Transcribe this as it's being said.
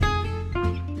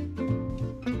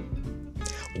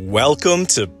Welcome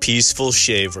to Peaceful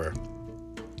Shaver,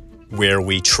 where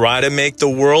we try to make the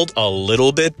world a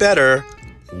little bit better,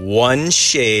 one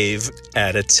shave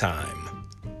at a time.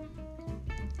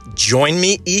 Join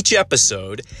me each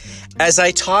episode as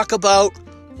I talk about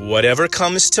whatever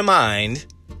comes to mind,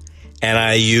 and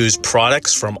I use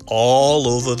products from all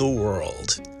over the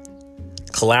world.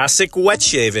 Classic wet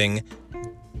shaving.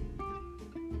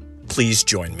 Please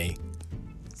join me.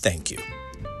 Thank you.